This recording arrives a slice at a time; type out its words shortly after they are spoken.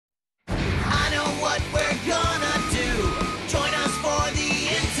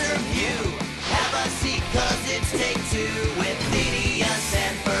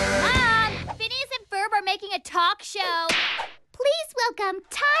show. Please welcome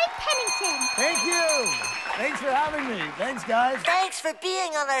Ty Pennington. Thank you. Thanks for having me. Thanks, guys. Thanks for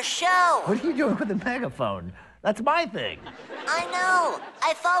being on our show. What are you doing with the megaphone? That's my thing. I know.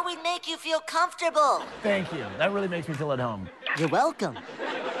 I thought we'd make you feel comfortable. Thank you. That really makes me feel at home. You're welcome.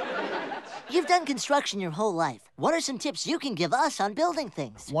 You've done construction your whole life. What are some tips you can give us on building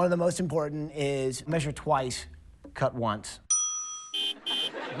things? One of the most important is measure twice, cut once.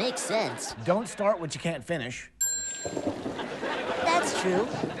 Makes sense. Don't start what you can't finish. That's true.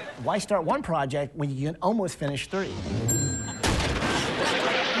 Why start one project when you can almost finish 3?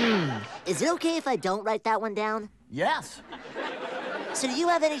 Is it okay if I don't write that one down? Yes. So do you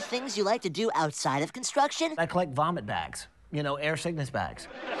have any things you like to do outside of construction? I collect vomit bags. You know, air sickness bags.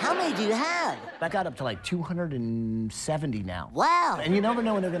 How many do you have? I got up to like 270 now. Wow. And you never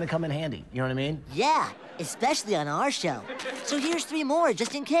know when they're gonna come in handy. You know what I mean? Yeah, especially on our show. So here's 3 more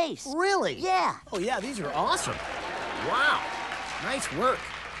just in case. Really? Yeah. Oh yeah, these are awesome. Wow. Nice work.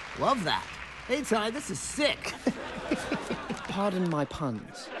 Love that. Hey, Ty, this is sick. Pardon my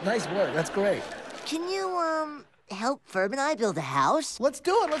puns. Nice work. That's great. Can you, help Ferb and I build a house? Let's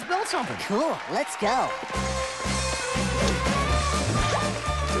do it. Let's build something. Cool, let's go.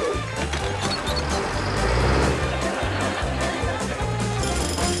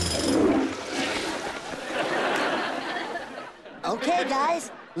 Okay,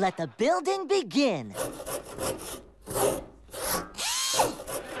 guys, let the building begin.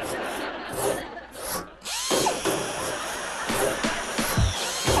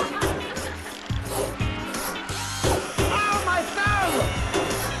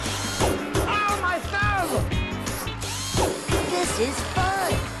 This is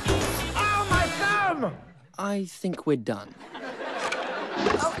fun. Oh, my thumb! I think we're done.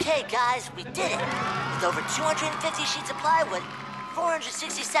 Okay, guys, we did it. With over 250 sheets of plywood,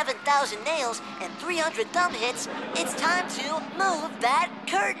 467,000 nails, and 300 thumb hits, it's time to move that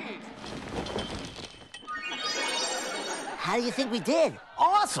curtain. How do you think we did?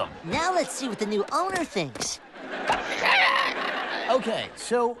 Awesome. Now let's see what the new owner thinks. Okay,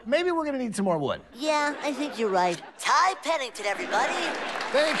 so maybe we're gonna need some more wood. Yeah, I think you're right. Ty Pennington, everybody.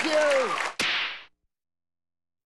 Thank you.